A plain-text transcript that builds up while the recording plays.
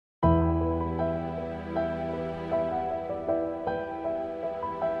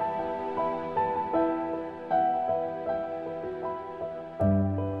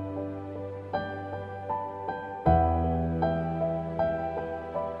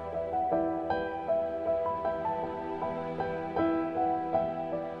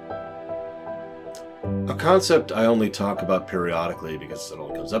A concept I only talk about periodically because it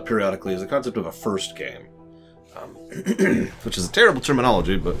only comes up periodically is the concept of a first game. Which is a terrible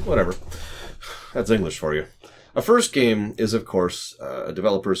terminology, but whatever. That's English for you. A first game is, of course, a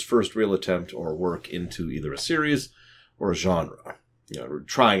developer's first real attempt or work into either a series or a genre. You know,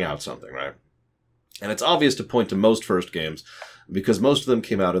 trying out something, right? And it's obvious to point to most first games because most of them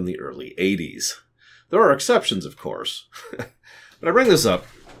came out in the early 80s. There are exceptions, of course. But I bring this up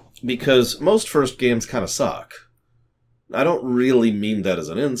because most first games kind of suck. I don't really mean that as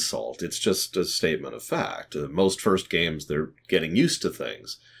an insult. It's just a statement of fact. Most first games, they're getting used to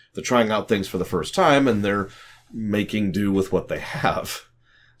things. They're trying out things for the first time, and they're making do with what they have.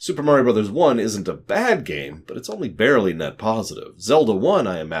 Super Mario Bros. 1 isn't a bad game, but it's only barely net positive. Zelda 1,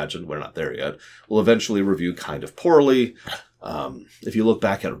 I imagine, we're not there yet, will eventually review kind of poorly. If you look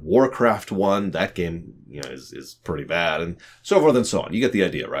back at Warcraft 1, that game, is pretty bad, and so forth and so on. You get the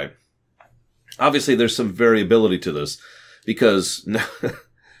idea, right? Obviously, there's some variability to this, because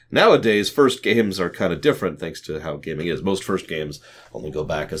nowadays, first games are kind of different thanks to how gaming is. Most first games only go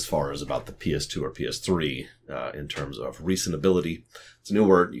back as far as about the PS2 or PS3 in terms of recentability. It's a new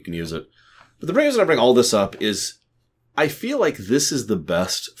word. You can use it. But the reason I bring all this up is I feel like this is the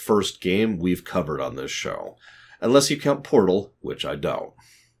best first game we've covered on this show. Unless you count Portal, which I don't.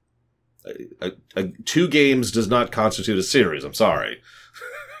 2 games does not constitute a series. I'm sorry.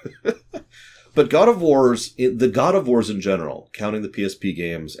 But the God of Wars in general, counting the PSP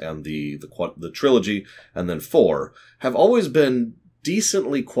games and the trilogy and then 4, have always been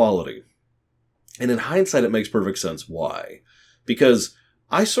decently quality. And in hindsight, it makes perfect sense why. Because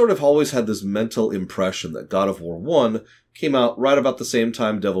I sort of always had this mental impression that God of War 1 came out right about the same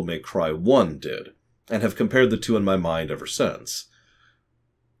time Devil May Cry 1 did, and have compared the two in my mind ever since.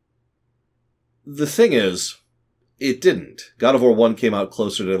 The thing is, it didn't. God of War 1 came out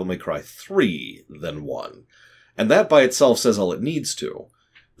closer to Devil May Cry 3 than 1. And that by itself says all it needs to.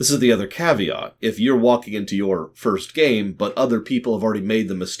 This is the other caveat. If you're walking into your first game, but other people have already made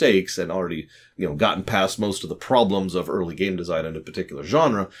the mistakes and already, gotten past most of the problems of early game design in a particular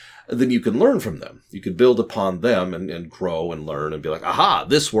genre, then you can learn from them. You can build upon them and grow and learn and be like, aha,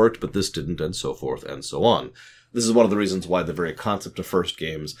 this worked, but this didn't, and so forth and so on. This is one of the reasons why the very concept of first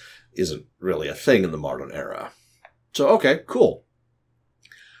games isn't really a thing in the modern era. So, okay, cool.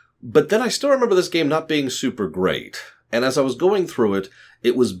 But then I still remember this game not being super great. And as I was going through it,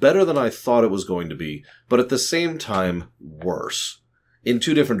 it was better than I thought it was going to be, but at the same time, worse. In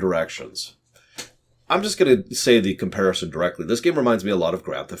 2 different directions. I'm just going to say the comparison directly. This game reminds me a lot of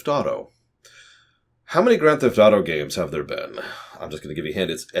Grand Theft Auto. How many Grand Theft Auto games have there been? I'm just going to give you a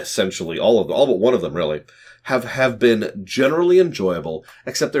hint. It's essentially all of them, all but one of them, really, have been generally enjoyable,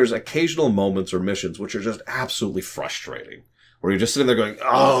 except there's occasional moments or missions which are just absolutely frustrating, where you're just sitting there going,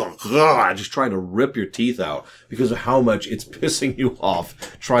 oh, God, just trying to rip your teeth out because of how much it's pissing you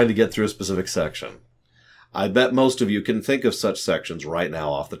off trying to get through a specific section. I bet most of you can think of such sections right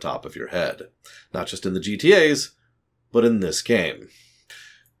now off the top of your head. Not just in the GTAs, but in this game.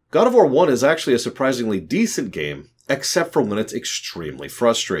 God of War 1 is actually a surprisingly decent game, except for when it's extremely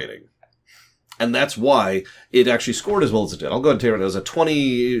frustrating. And that's why it actually scored as well as it did. I'll go ahead and tell you it was a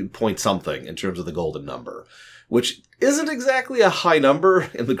 20-point-something in terms of the golden number, which isn't exactly a high number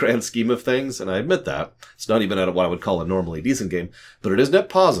in the grand scheme of things, and I admit that. It's not even at what I would call a normally decent game, but it is net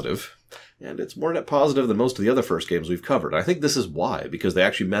positive, and it's more net positive than most of the other first games we've covered. I think this is why, because they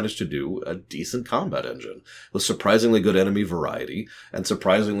actually managed to do a decent combat engine, with surprisingly good enemy variety, and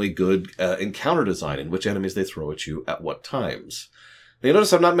surprisingly good encounter design in which enemies they throw at you at what times. Now, you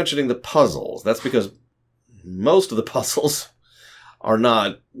notice I'm not mentioning the puzzles. That's because most of the puzzles are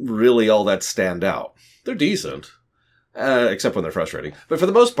not really all that stand out. They're decent, except when they're frustrating. But for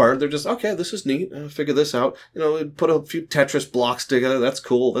the most part, they're just, okay, this is neat. Figure this out. Put a few Tetris blocks together. That's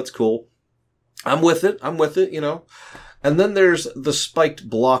cool. That's cool. I'm with it. And then there's the spiked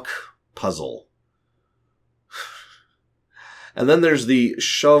block puzzle. And then there's the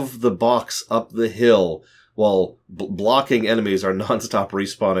shove the box up the hill while blocking enemies are nonstop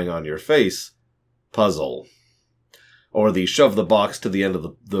respawning on your face puzzle. Or the shove the box to the end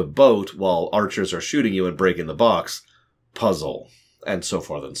of the boat while archers are shooting you and breaking the box puzzle. And so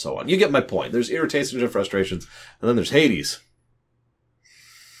forth and so on. You get my point. There's irritations and frustrations. And then there's Hades.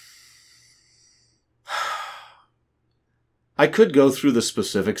 I could go through the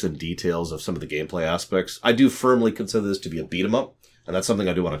specifics and details of some of the gameplay aspects. I do firmly consider this to be a beat-em-up, and that's something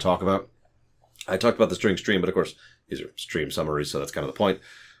I do want to talk about. I talked about this during stream, but of course, these are stream summaries, so that's kind of the point.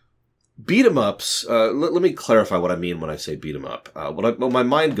 Beat-em-ups, let me clarify what I mean when I say beat-em-up. What my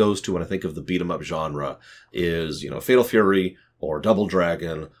mind goes to when I think of the beat-em-up genre is, Fatal Fury, or Double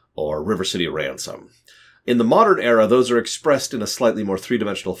Dragon, or River City Ransom. In the modern era, those are expressed in a slightly more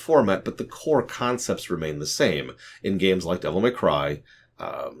three-dimensional format, but the core concepts remain the same in games like Devil May Cry,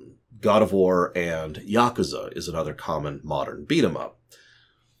 God of War, and Yakuza is another common modern beat-em-up.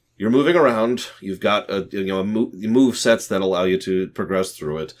 You're moving around. You've got move sets that allow you to progress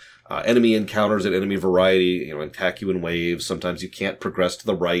through it. Enemy encounters and enemy variety, attack you in waves. Sometimes you can't progress to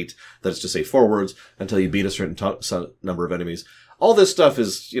the right, that is to say forwards, until you beat a certain number of enemies. All this stuff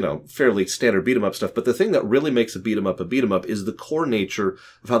is, fairly standard beat-em-up stuff, but the thing that really makes a beat-em-up is the core nature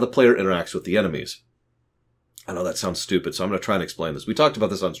of how the player interacts with the enemies. I know that sounds stupid, so I'm going to try and explain this. We talked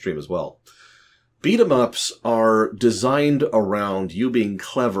about this on stream as well. Beat-em-ups are designed around you being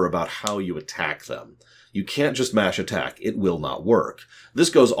clever about how you attack them. You can't just mash attack. It will not work.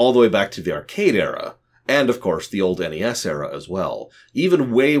 This goes all the way back to the arcade era, and of course the old NES era as well.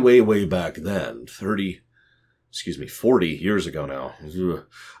 Even way, way, way back then, 40 years ago now,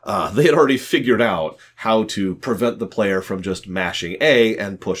 they had already figured out how to prevent the player from just mashing A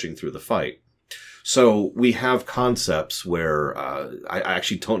and pushing through the fight. So we have concepts where, I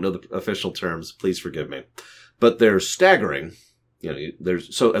actually don't know the official terms, please forgive me, but there's staggering,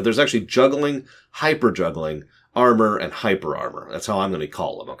 there's actually juggling, hyper juggling, armor, and hyper armor. That's how I'm going to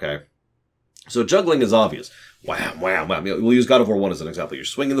call them, okay? So juggling is obvious. Wham, wham, wham. We'll use God of War 1 as an example. You're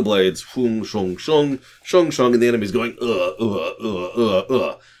swinging the blades, shung, shung, shung, shung, shung, and the enemy's going,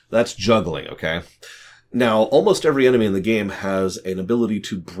 That's juggling, okay? Now, almost every enemy in the game has an ability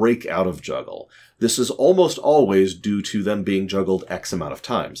to break out of juggle. This is almost always due to them being juggled X amount of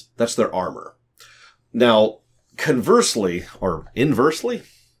times. That's their armor. Now, conversely, or inversely,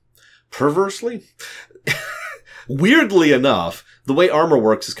 perversely, weirdly enough, the way armor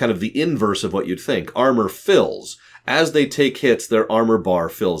works is kind of the inverse of what you'd think. Armor fills. As they take hits, their armor bar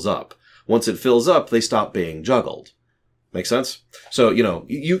fills up. Once it fills up, they stop being juggled. Make sense? So,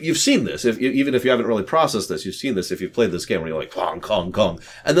 you've seen this. Even if you haven't really processed this, you've seen this if you've played this game where you're like, Kong, Kong, Kong.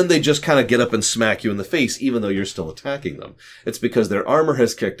 And then they just kind of get up and smack you in the face, even though you're still attacking them. It's because their armor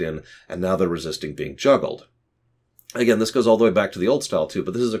has kicked in, and now they're resisting being juggled. Again, this goes all the way back to the old style too,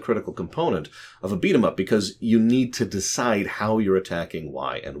 but this is a critical component of a beat-em-up because you need to decide how you're attacking,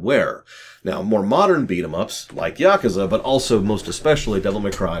 why, and where. Now, more modern beat-em-ups, like Yakuza, but also most especially Devil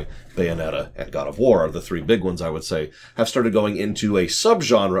May Cry, Bayonetta, and God of War, are the three big ones I would say, have started going into a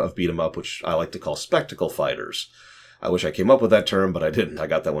subgenre of beat-em-up, which I like to call spectacle fighters. I wish I came up with that term, but I didn't. I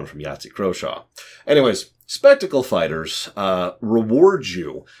got that one from Yahtzee Croshaw. Anyways, spectacle fighters reward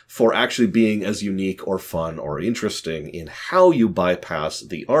you for actually being as unique or fun or interesting in how you bypass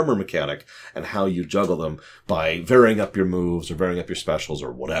the armor mechanic and how you juggle them by varying up your moves or varying up your specials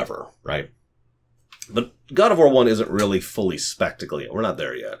or whatever, right? But God of War 1 isn't really fully spectacle yet. We're not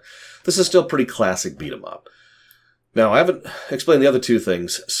there yet. This is still pretty classic beat 'em up. Now, I haven't explained the other two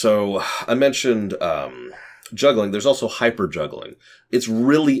things. So I mentioned juggling. There's also hyper juggling. It's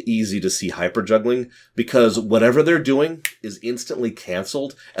really easy to see hyper juggling because whatever they're doing is instantly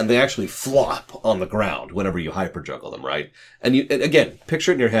canceled and they actually flop on the ground whenever you hyper juggle them, right? And again,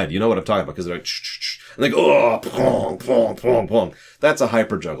 picture it in your head. You know what I'm talking about because they're like, and they go, plong, plong, plong, plong. That's a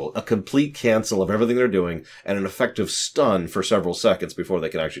hyper juggle, a complete cancel of everything they're doing and an effective stun for several seconds before they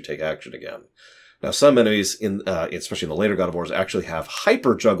can actually take action again. Now, some enemies, especially in the later God of Wars, actually have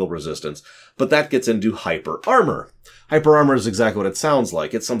hyper juggle resistance, but that gets into hyper armor. Hyper armor is exactly what it sounds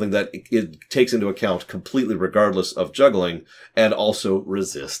like. It's something that it takes into account completely regardless of juggling and also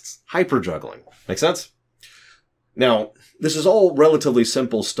resists hyper juggling. Make sense? Now, this is all relatively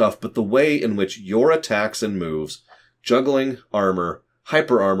simple stuff, but the way in which your attacks and moves, juggling, armor,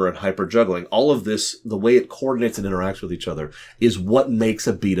 hyper armor, and hyper juggling, all of this, the way it coordinates and interacts with each other, is what makes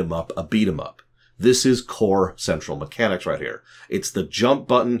a beat 'em up a beat 'em up. This is core central mechanics right here. It's the jump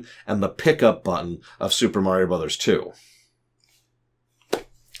button and the pickup button of Super Mario Bros. 2.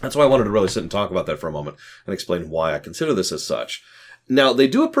 That's why I wanted to really sit and talk about that for a moment and explain why I consider this as such. Now, they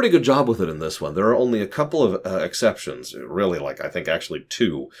do a pretty good job with it in this one. There are only a couple of exceptions, really, I think actually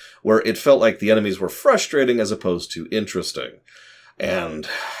two, where it felt like the enemies were frustrating as opposed to interesting. And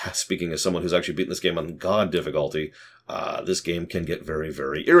speaking as someone who's actually beaten this game on God difficulty, this game can get very,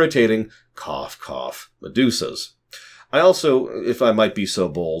 very irritating. Cough, cough, Medusas. I also, if I might be so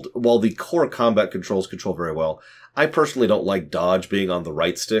bold, while the core combat controls control very well, I personally don't like dodge being on the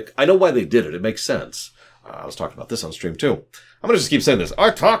right stick. I know why they did it. It makes sense. I was talking about this on stream too. I'm going to just keep saying this. I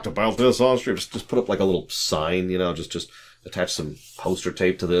talked about this on stream. Just put up like a little sign, just attach some poster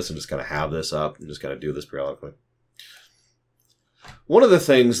tape to this and just kind of have this up and just kind of do this periodically. One of the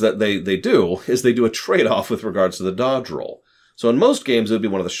things that they do is they do a trade-off with regards to the dodge roll. So in most games, it would be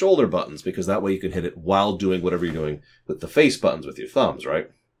one of the shoulder buttons because that way you can hit it while doing whatever you're doing with the face buttons with your thumbs,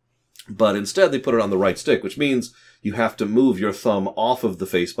 right? But instead, they put it on the right stick, which means you have to move your thumb off of the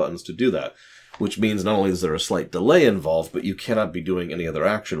face buttons to do that. Which means not only is there a slight delay involved, but you cannot be doing any other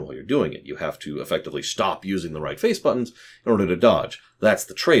action while you're doing it. You have to effectively stop using the right face buttons in order to dodge. That's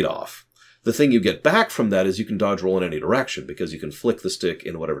the trade-off. The thing you get back from that is you can dodge roll in any direction, because you can flick the stick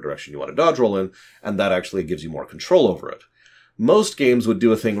in whatever direction you want to dodge roll in, and that actually gives you more control over it. Most games would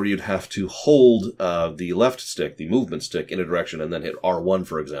do a thing where you'd have to hold the left stick, the movement stick, in a direction, and then hit R1,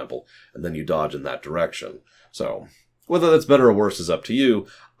 for example, and then you dodge in that direction. So, whether that's better or worse is up to you.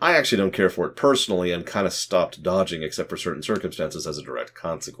 I actually don't care for it personally, and kind of stopped dodging except for certain circumstances as a direct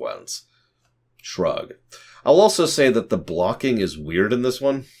consequence. Shrug. I'll also say that the blocking is weird in this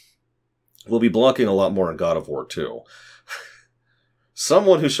one. We'll be blocking a lot more in God of War 2.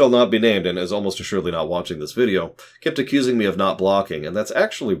 Someone who shall not be named, and is almost assuredly not watching this video, kept accusing me of not blocking, and that's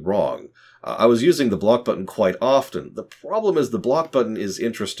actually wrong. I was using the block button quite often. The problem is the block button is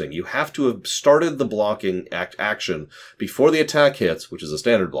interesting. You have to have started the blocking action before the attack hits, which is a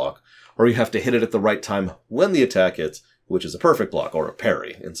standard block, or you have to hit it at the right time when the attack hits, which is a perfect block, or a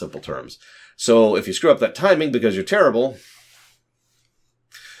parry, in simple terms. So if you screw up that timing because you're terrible,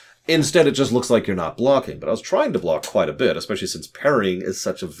 instead it just looks like you're not blocking. But I was trying to block quite a bit, especially since parrying is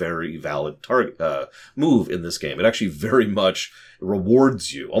such a very valid move in this game. It actually very much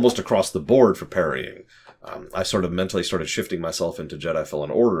rewards you almost across the board for parrying. I sort of mentally started shifting myself into Jedi Fallen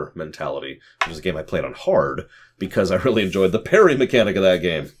Order mentality, which is a game I played on hard, because I really enjoyed the parry mechanic of that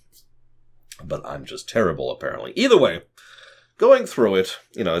game. But I'm just terrible, apparently. Either way, going through it,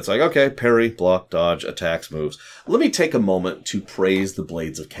 it's like, okay, parry, block, dodge, attacks, moves. Let me take a moment to praise the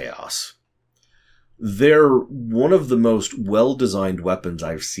Blades of Chaos. They're one of the most well-designed weapons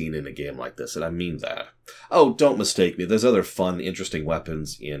I've seen in a game like this, and I mean that. Oh, don't mistake me. There's other fun, interesting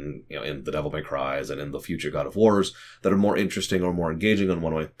weapons in the Devil May Cry's and in the future God of Wars that are more interesting or more engaging in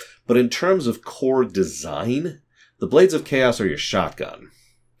one way. But in terms of core design, the Blades of Chaos are your shotgun.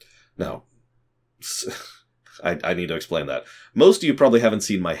 Now, I need to explain that. Most of you probably haven't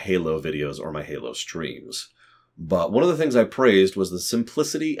seen my Halo videos or my Halo streams. But one of the things I praised was the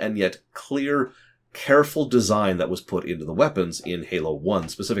simplicity and yet clear, careful design that was put into the weapons in Halo 1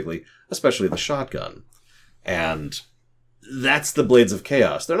 specifically, especially the shotgun. And that's the Blades of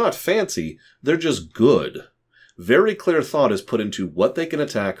Chaos. They're not fancy, they're just good. Very clear thought is put into what they can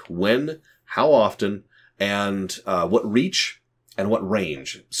attack, when, how often, and what reach and what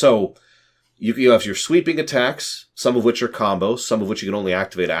range. So you have your sweeping attacks, some of which are combos, some of which you can only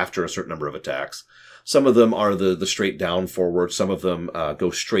activate after a certain number of attacks. Some of them are the straight down forward. Some of them go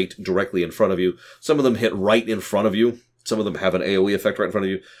straight directly in front of you. Some of them hit right in front of you. Some of them have an AoE effect right in front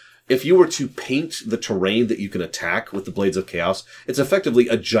of you. If you were to paint the terrain that you can attack with the Blades of Chaos, it's effectively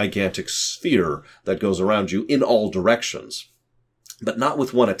a gigantic sphere that goes around you in all directions, but not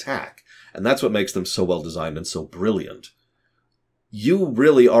with one attack. And that's what makes them so well designed and so brilliant. You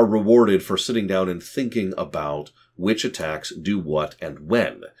really are rewarded for sitting down and thinking about which attacks do what and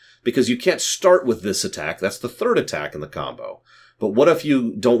when. Because you can't start with this attack. That's the third attack in the combo. But what if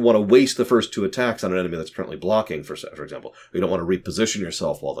you don't want to waste the first two attacks on an enemy that's currently blocking, for example? Or you don't want to reposition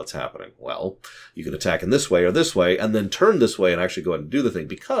yourself while that's happening. Well, you can attack in this way or this way, and then turn this way and actually go ahead and do the thing.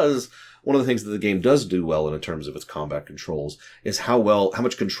 Because one of the things that the game does do well in terms of its combat controls is how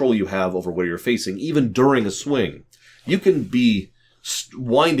much control you have over where you're facing, even during a swing. You can be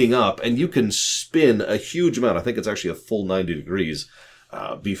winding up, and you can spin a huge amount. I think it's actually a full 90 degrees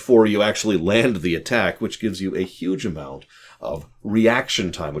before you actually land the attack, which gives you a huge amount of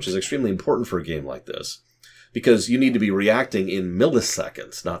reaction time, which is extremely important for a game like this, because you need to be reacting in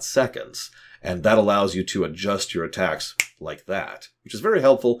milliseconds, not seconds, and that allows you to adjust your attacks like that, which is very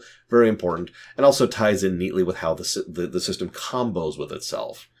helpful, very important, and also ties in neatly with how the system combos with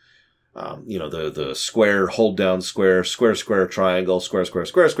itself. The square, hold down, square, square, square, triangle, square, square,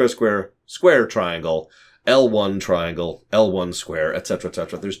 square, square, square, square, triangle, L1 triangle, L1 square, etc.,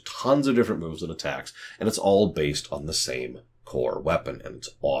 etc. There's tons of different moves and attacks, and it's all based on the same core weapon, and it's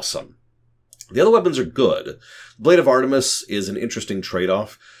awesome. The other weapons are good. Blade of Artemis is an interesting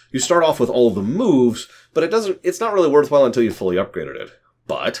trade-off. You start off with all the moves, but it's not really worthwhile until you fully upgraded it.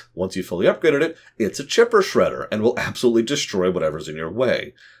 But once you fully upgraded it, it's a chipper shredder and will absolutely destroy whatever's in your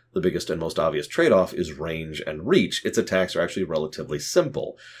way. The biggest and most obvious trade-off is range and reach. Its attacks are actually relatively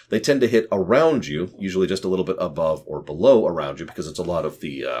simple. They tend to hit around you, usually just a little bit above or below around you, because it's a lot of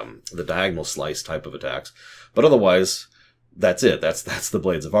the diagonal slice type of attacks. But otherwise, that's it. That's the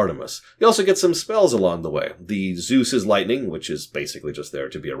Blades of Artemis. You also get some spells along the way. The Zeus's Lightning, which is basically just there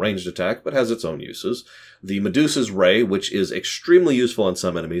to be a ranged attack, but has its own uses. The Medusa's Ray, which is extremely useful on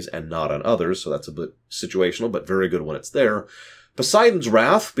some enemies and not on others, so that's a bit situational, but very good when it's there. Poseidon's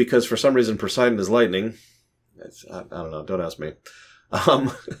Wrath, because for some reason Poseidon is lightning. I don't know, don't ask me.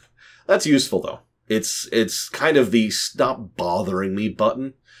 That's useful, though. It's kind of the stop bothering me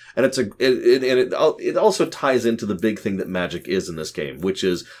button. And it also ties into the big thing that Magic is in this game, which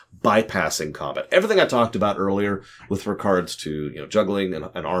is bypassing combat. Everything I talked about earlier with regards to, juggling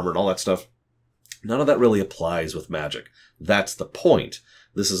and armor and all that stuff, none of that really applies with Magic. That's the point.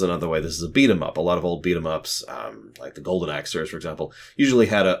 This is another way. This is a beat 'em up. A lot of old beat 'em ups, like the Golden Axe series, for example, usually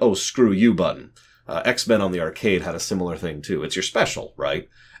had a, oh, screw you button. X-Men on the arcade had a similar thing too. It's your special, right?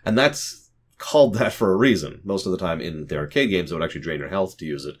 And that's called that for a reason. Most of the time in the arcade games, it would actually drain your health to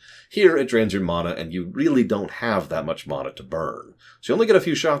use it. Here, it drains your mana, and you really don't have that much mana to burn. So you only get a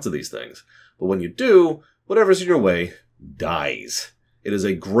few shots of these things. But when you do, whatever's in your way dies. It is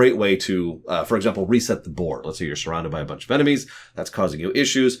a great way to, for example, reset the board. Let's say you're surrounded by a bunch of enemies. That's causing you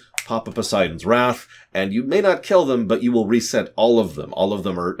issues. Pop up Poseidon's Wrath, and you may not kill them, but you will reset all of them. All of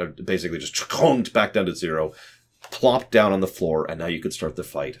them are basically just conked back down to zero, plopped down on the floor, and now you can start the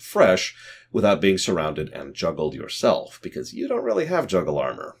fight fresh without being surrounded and juggled yourself, because you don't really have juggle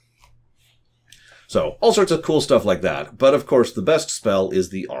armor. So, all sorts of cool stuff like that. But of course, the best spell is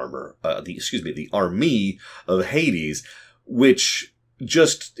the Army of Hades, which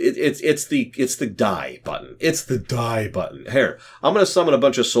just, it's the die button. It's the die button. Here, I'm going to summon a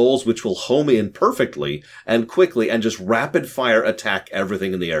bunch of souls which will home in perfectly and quickly and just rapid fire attack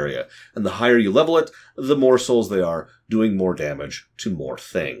everything in the area. And the higher you level it, the more souls they are, doing more damage to more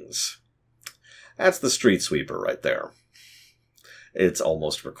things. That's the Street Sweeper right there. It's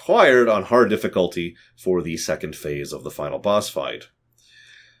almost required on hard difficulty for the second phase of the final boss fight.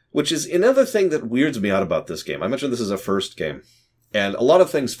 Which is another thing that weirds me out about this game. I mentioned this is a first game. And a lot of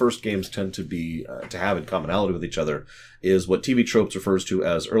things first games tend to be, to have in commonality with each other is what TV Tropes refers to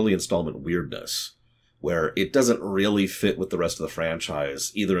as early installment weirdness, where it doesn't really fit with the rest of the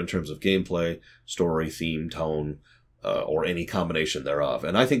franchise, either in terms of gameplay, story, theme, tone, or any combination thereof.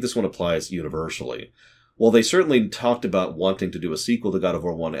 And I think this one applies universally. Well, they certainly talked about wanting to do a sequel to God of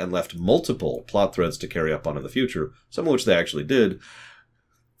War 1 and left multiple plot threads to carry up on in the future, some of which they actually did.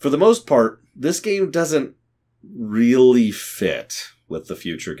 For the most part, this game doesn't really fit with the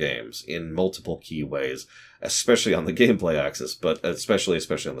future games in multiple key ways, especially on the gameplay axis, but especially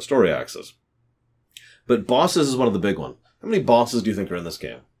on the story axis. But bosses is one of the big ones. How many bosses do you think are in this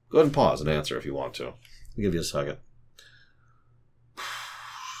game? Go ahead and pause and answer if you want to. I'll give you a second.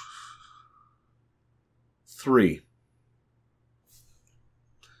 3.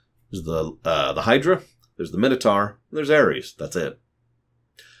 There's the Hydra, there's the Minotaur, and there's Ares. That's it.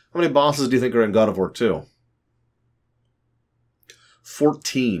 How many bosses do you think are in God of War 2?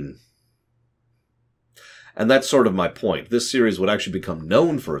 14. And that's sort of my point. This series would actually become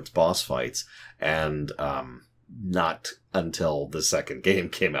known for its boss fights, and not until the second game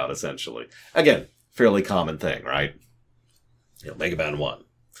came out, essentially. Again, fairly common thing, right? Mega Man 1.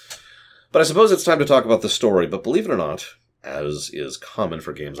 But I suppose it's time to talk about the story, but believe it or not, as is common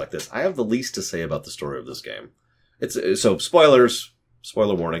for games like this, I have the least to say about the story of this game. So, spoilers,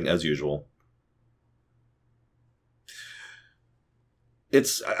 spoiler warning, as usual.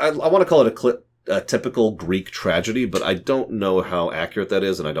 I want to call it a typical Greek tragedy, but I don't know how accurate that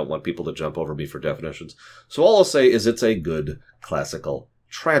is, and I don't want people to jump over me for definitions. So all I'll say is it's a good classical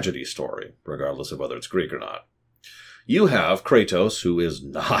tragedy story, regardless of whether it's Greek or not. You have Kratos, who is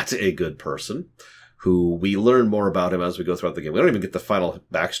not a good person, who we learn more about him as we go throughout the game. We don't even get the final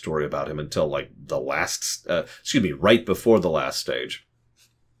backstory about him until, like, right before the last stage.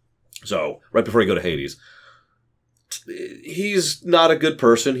 So, right before you go to Hades. He's not a good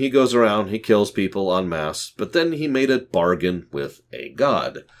person. He goes around, he kills people en masse, but then he made a bargain with a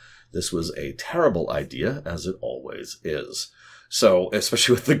god. This was a terrible idea, as it always is. So,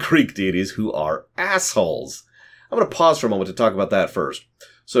 especially with the Greek deities, who are assholes. I'm going to pause for a moment to talk about that first.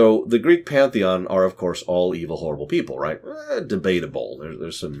 So, the Greek pantheon are, of course, all evil, horrible people, right? Debatable.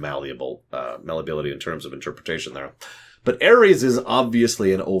 There's some malleability in terms of interpretation there. But Ares is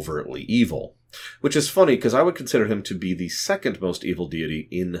obviously an overtly evil. Which is funny, because I would consider him to be the second most evil deity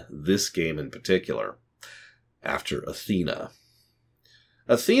in this game in particular, after Athena.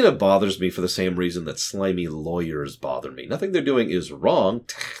 Athena bothers me for the same reason that slimy lawyers bother me. Nothing they're doing is wrong,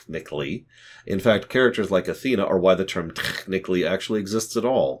 technically. In fact, characters like Athena are why the term technically actually exists at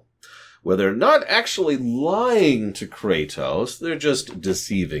all. Where they're not actually lying to Kratos, they're just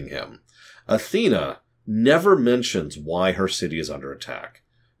deceiving him. Athena never mentions why her city is under attack.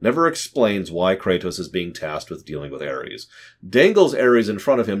 Never explains why Kratos is being tasked with dealing with Ares. Dangles Ares in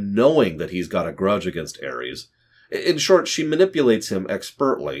front of him knowing that he's got a grudge against Ares. In short, she manipulates him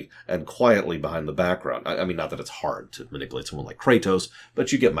expertly and quietly behind the background. I mean, not that it's hard to manipulate someone like Kratos,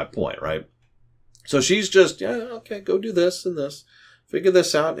 but you get my point, right? So she's just, yeah, okay, go do this and this. Figure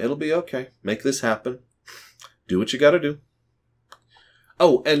this out. It'll be okay. Make this happen. Do what you gotta do.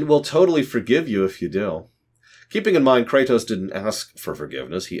 Oh, and we'll totally forgive you if you do. Keeping in mind, Kratos didn't ask for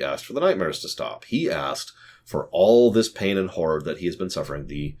forgiveness. He asked for the nightmares to stop. He asked for all this pain and horror that he has been suffering,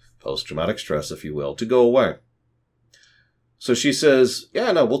 the post-traumatic stress, if you will, to go away. So she says,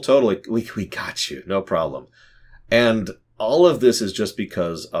 yeah, no, we'll totally, we got you, no problem. And all of this is just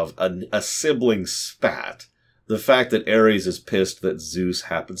because of a sibling spat. The fact that Ares is pissed that Zeus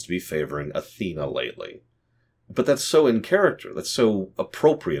happens to be favoring Athena lately. But that's so in character. That's so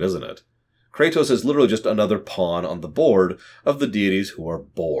appropriate, isn't it? Kratos is literally just another pawn on the board of the deities who are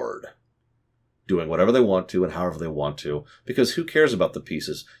bored. Doing whatever they want to and however they want to, because who cares about the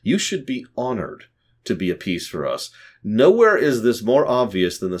pieces? You should be honored to be a piece for us. Nowhere is this more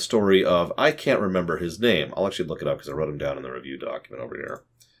obvious than the story of, I can't remember his name. I'll actually look it up because I wrote him down in the review document over here.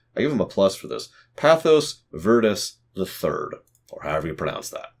 I give him a plus for this. Pathos Virtus III, or however you pronounce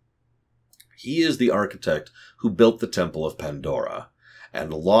that. He is the architect who built the Temple of Pandora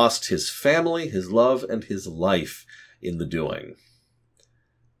and lost his family, his love, and his life in the doing.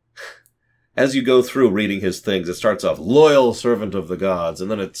 As you go through reading his things, it starts off, loyal servant of the gods, and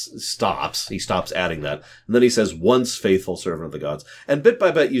then it stops. He stops adding that. And then he says, once faithful servant of the gods. And bit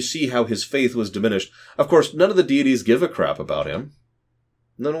by bit, you see how his faith was diminished. Of course, none of the deities give a crap about him.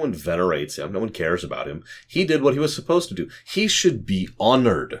 No one venerates him. No one cares about him. He did what he was supposed to do. He should be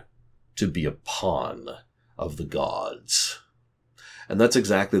honored to be a pawn of the gods. And that's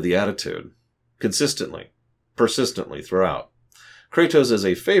exactly the attitude. Consistently. Persistently throughout. Kratos is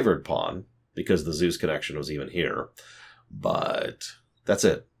a favored pawn, because the Zeus connection was even here. But that's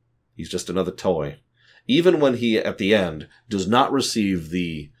it. He's just another toy. Even when he, at the end, does not receive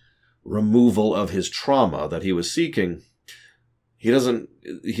the removal of his trauma that he was seeking, he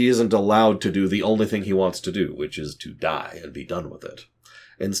isn't allowed to do the only thing he wants to do, which is to die and be done with it.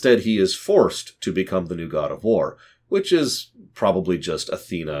 Instead, he is forced to become the new god of war, which is probably just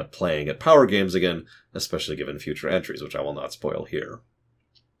Athena playing at power games again, especially given future entries, which I will not spoil here.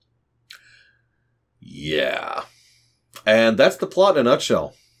 Yeah. And that's the plot in a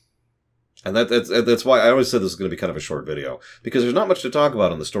nutshell. And that's why I always said this is going to be kind of a short video. Because there's not much to talk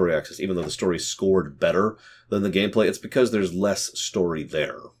about on the story axis, even though the story scored better than the gameplay. It's because there's less story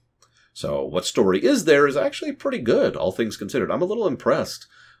there. So what story is there is actually pretty good, all things considered. I'm a little impressed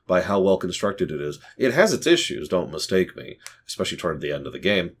by how well constructed it is. It has its issues, don't mistake me, especially toward the end of the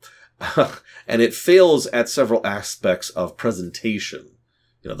game. And it fails at several aspects of presentation.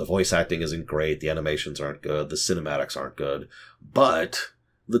 You know, the voice acting isn't great, the animations aren't good, the cinematics aren't good, but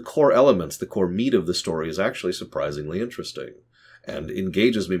the core elements, the core meat of the story is actually surprisingly interesting and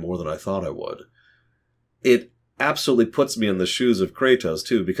engages me more than I thought it would. It absolutely puts me in the shoes of Kratos,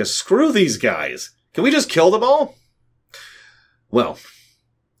 too, because screw these guys! Can we just kill them all? Well,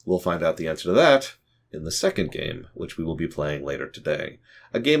 we'll find out the answer to that in the second game, which we will be playing later today.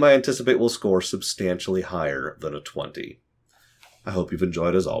 A game I anticipate will score substantially higher than a 20. I hope you've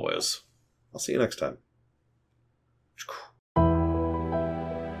enjoyed as always. I'll see you next time.